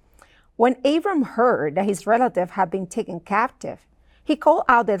Version. When Abram heard that his relative had been taken captive, he called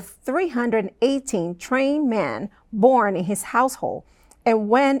out the 318 trained men born in his household and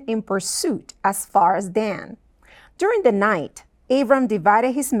went in pursuit as far as Dan. During the night, Abram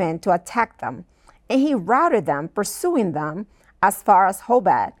divided his men to attack them, and he routed them, pursuing them as far as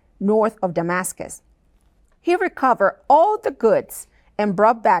Hobah, north of Damascus. He recovered all the goods and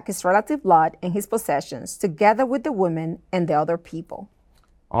brought back his relative Lot and his possessions, together with the women and the other people.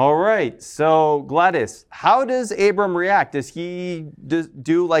 All right. So, Gladys, how does Abram react? Does he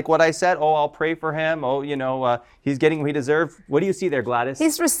do like what I said? Oh, I'll pray for him. Oh, he's getting what he deserved. What do you see there, Gladys?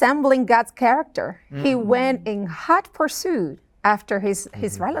 He's resembling God's character. He went in hot pursuit after his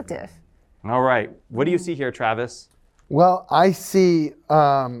relative. All right. What do you see here, Travis? Well, I see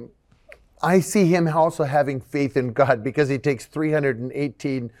him also having faith in God because he takes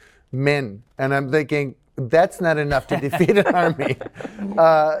 318 men. And I'm thinking, that's not enough to defeat an army.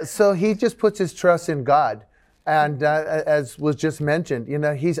 So he just puts his trust in God. And as was just mentioned,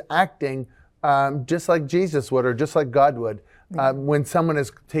 he's acting just like Jesus would or just like God would when someone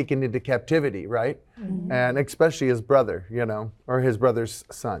is taken into captivity, right? And especially his brother, or his brother's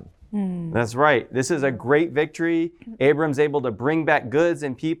son. That's right. This is a great victory. Abram's able to bring back goods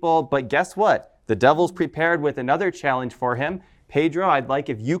and people, but guess what? The devil's prepared with another challenge for him. Pedro, I'd like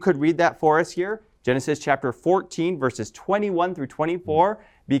if you could read that for us here. Genesis chapter 14, verses 21 through 24,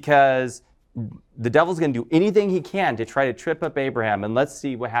 because the devil's going to do anything he can to try to trip up Abraham, and let's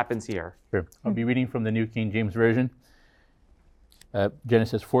see what happens here. Sure. I'll be reading from the New King James Version.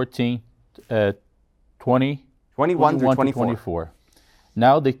 Genesis 14, 21 through to 24.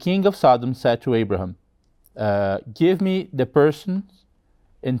 Now the king of Sodom said to Abraham, give me the persons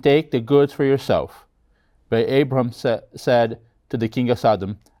and take the goods for yourself. But Abraham said to the king of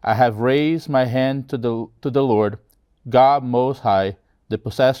Sodom, I have raised my hand to the Lord, God Most High, the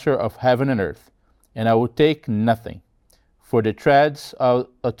possessor of heaven and earth, and I will take nothing. For the treads to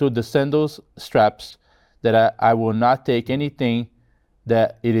the sandals straps, that I will not take anything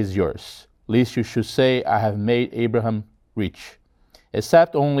that it is yours, lest you should say, I have made Abraham rich,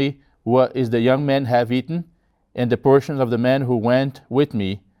 except only what is the young men have eaten, and the portions of the men who went with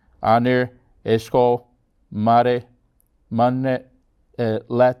me, Aner, Eshcol, Mare, Manne,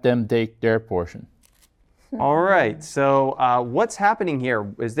 let them take their portion. All right, so what's happening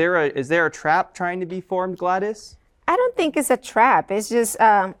here? Is there a trap trying to be formed, Gladys? I don't think it's a trap. It's just,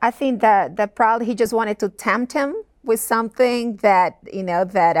 I think that probably he just wanted to tempt him with something that,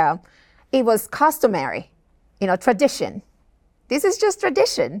 it was customary, tradition. This is just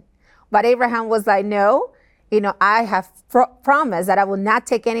tradition. But Abraham was like, no, I have promised that I will not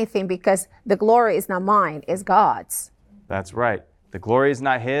take anything because the glory is not mine, it's God's. That's right. The glory is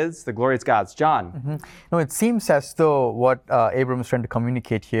not his, the glory is God's. John? No, it seems as though what Abram is trying to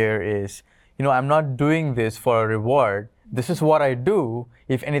communicate here is, I'm not doing this for a reward. This is what I do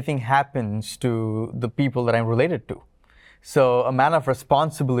if anything happens to the people that I'm related to. So a man of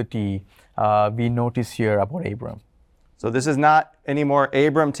responsibility we notice here about Abram. So this is not anymore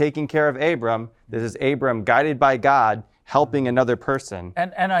Abram taking care of Abram. This is Abram guided by God, helping another person.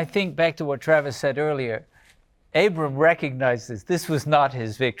 And I think back to what Travis said earlier, Abram recognizes this was not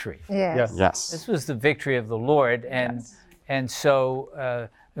his victory. Yes. This was the victory of the Lord. And so,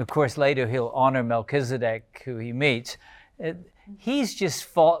 of course, later he'll honor Melchizedek, who he meets. He's just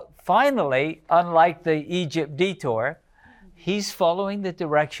finally, unlike the Egypt detour, he's following the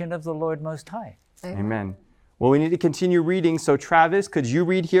direction of the Lord Most High. Amen. Well, we need to continue reading. So Travis, could you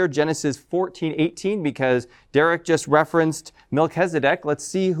read here Genesis 14:18? Because Derek just referenced Melchizedek. Let's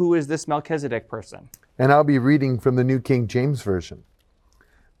see who is this Melchizedek person. And I'll be reading from the New King James Version.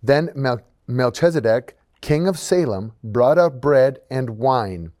 Then Melchizedek, king of Salem, brought out bread and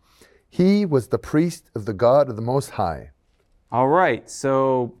wine. He was the priest of the God of the Most High. All right,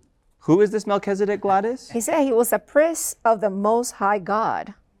 so who is this Melchizedek, Gladys? He said he was a priest of the Most High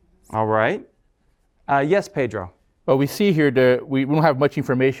God. All right. Yes, Pedro. Well, we see here that we don't have much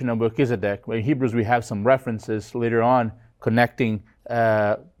information on Melchizedek. In Hebrews, we have some references later on connecting,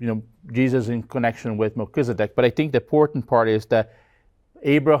 Jesus in connection with Melchizedek. But I think the important part is that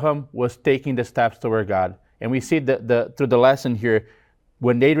Abraham was taking the steps toward God. And we see that through the lesson here,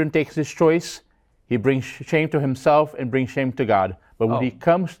 when Abraham takes his choice, he brings shame to himself and brings shame to God. But when he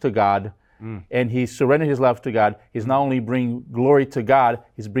comes to God and he surrenders his life to God, he's not only bringing glory to God,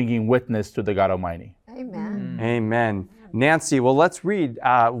 he's bringing witness to the God Almighty. Amen. Amen. Nancy, well, let's read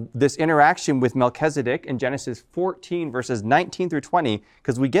this interaction with Melchizedek in Genesis 14, verses 19 through 20,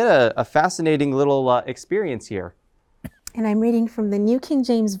 because we get a fascinating little experience here. And I'm reading from the New King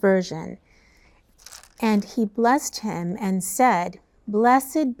James Version. And he blessed him and said,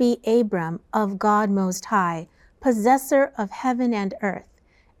 Blessed be Abram of God Most High, possessor of heaven and earth,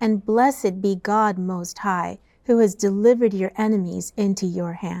 and blessed be God Most High, who has delivered your enemies into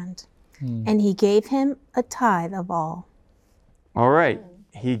your hand. And he gave him a tithe of all. All right.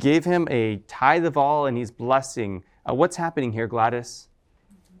 He gave him a tithe of all, and he's blessing. What's happening here, Gladys?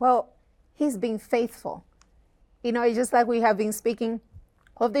 Well, he's being faithful. It's just like we have been speaking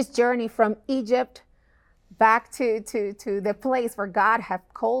of this journey from Egypt back to the place where God had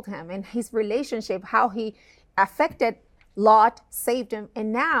called him, and his relationship, how he affected Lot, saved him,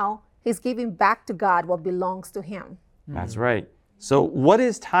 and now he's giving back to God what belongs to him. That's right. So what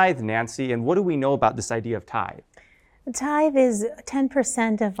is tithe, Nancy, and what do we know about this idea of tithe? The tithe is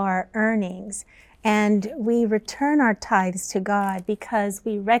 10% of our earnings, and we return our tithes to God because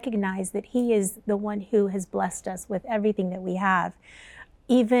we recognize that He is the one who has blessed us with everything that we have,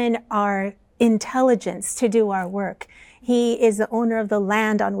 even our intelligence to do our work. He is the owner of the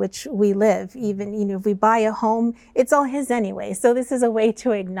land on which we live. Even, if we buy a home, it's all His anyway. So this is a way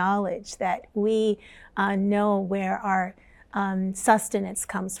to acknowledge that we know where our sustenance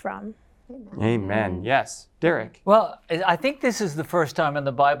comes from. Amen. Yes. Derek. Well, I think this is the first time in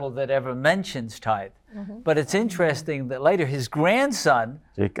the Bible that ever mentions tithe. But it's interesting that later his grandson,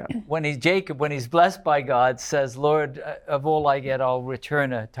 Jacob, when he's blessed by God, says, Lord, of all I get, I'll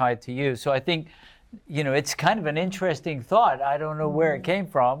return a tithe to you. So I think, it's kind of an interesting thought. I don't know where it came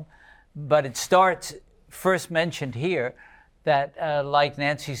from, but it starts first mentioned here that, like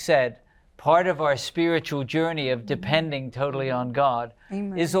Nancy said, part of our spiritual journey of depending totally on God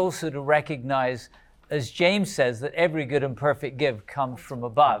is also to recognize, as James says, that every good and perfect gift comes from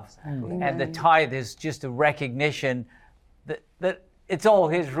above. And the tithe is just a recognition that it's all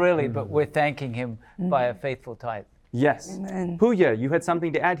his really, but we're thanking him by a faithful tithe. Yes. Puya, you had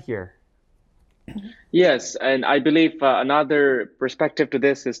something to add here. Yes, and I believe another perspective to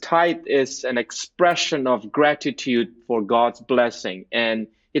this is tithe is an expression of gratitude for God's blessing. And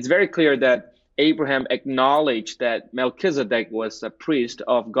it's very clear that Abraham acknowledged that Melchizedek was a priest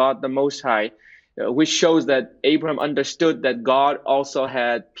of God the Most High, which shows that Abraham understood that God also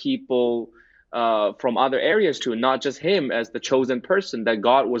had people from other areas too, not just him as the chosen person, that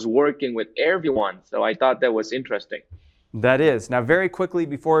God was working with everyone. So I thought that was interesting. That is. Now, very quickly,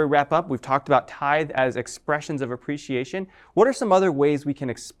 before we wrap up, we've talked about tithe as expressions of appreciation. What are some other ways we can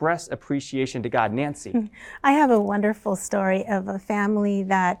express appreciation to God? Nancy? I have a wonderful story of a family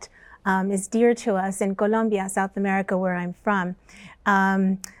that is dear to us in Colombia, South America, where I'm from.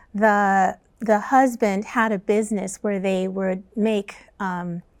 The husband had a business where they would make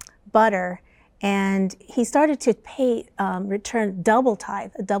butter, and he started to return a double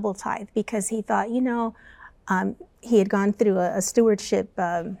tithe, because he thought, he had gone through a stewardship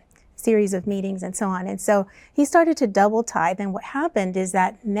series of meetings and so on. And so he started to double tithe. And what happened is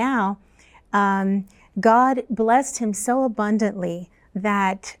that now God blessed him so abundantly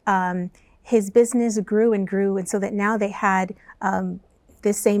that his business grew and grew. And so that now they had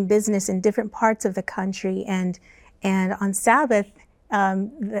this same business in different parts of the country. And on Sabbath,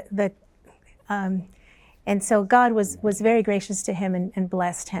 and so God was very gracious to him and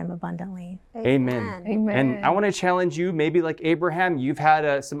blessed him abundantly. Amen. Amen. And I want to challenge you, maybe like Abraham, you've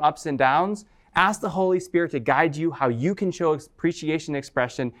had some ups and downs. Ask the Holy Spirit to guide you how you can show appreciation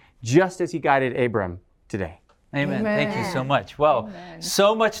expression just as he guided Abram today. Amen. Thank you so much. Well,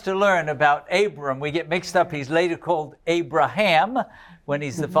 so much to learn about Abram. We get mixed up. He's later called Abraham when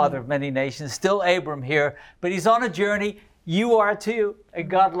he's the father of many nations. Still Abram here, but he's on a journey. You are too. And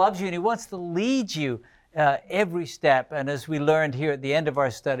God loves you and he wants to lead you every step. And as we learned here at the end of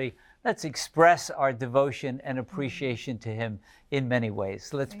our study, let's express our devotion and appreciation to him in many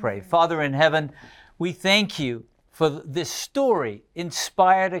ways. Let's pray. Father in heaven, we thank you for this story,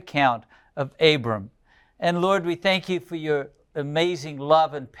 inspired account of Abram. And Lord, we thank you for your amazing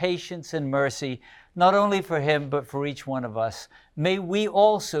love and patience and mercy, not only for him, but for each one of us. May we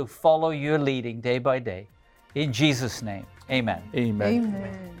also follow your leading day by day. In Jesus' name, amen. Amen.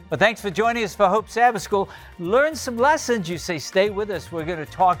 Amen. Well, thanks for joining us for Hope Sabbath School. Learn some lessons. You say, stay with us. We're going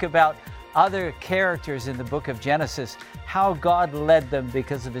to talk about other characters in the book of Genesis, how God led them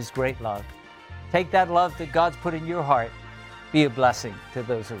because of his great love. Take that love that God's put in your heart. Be a blessing to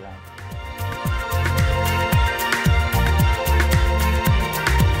those around you.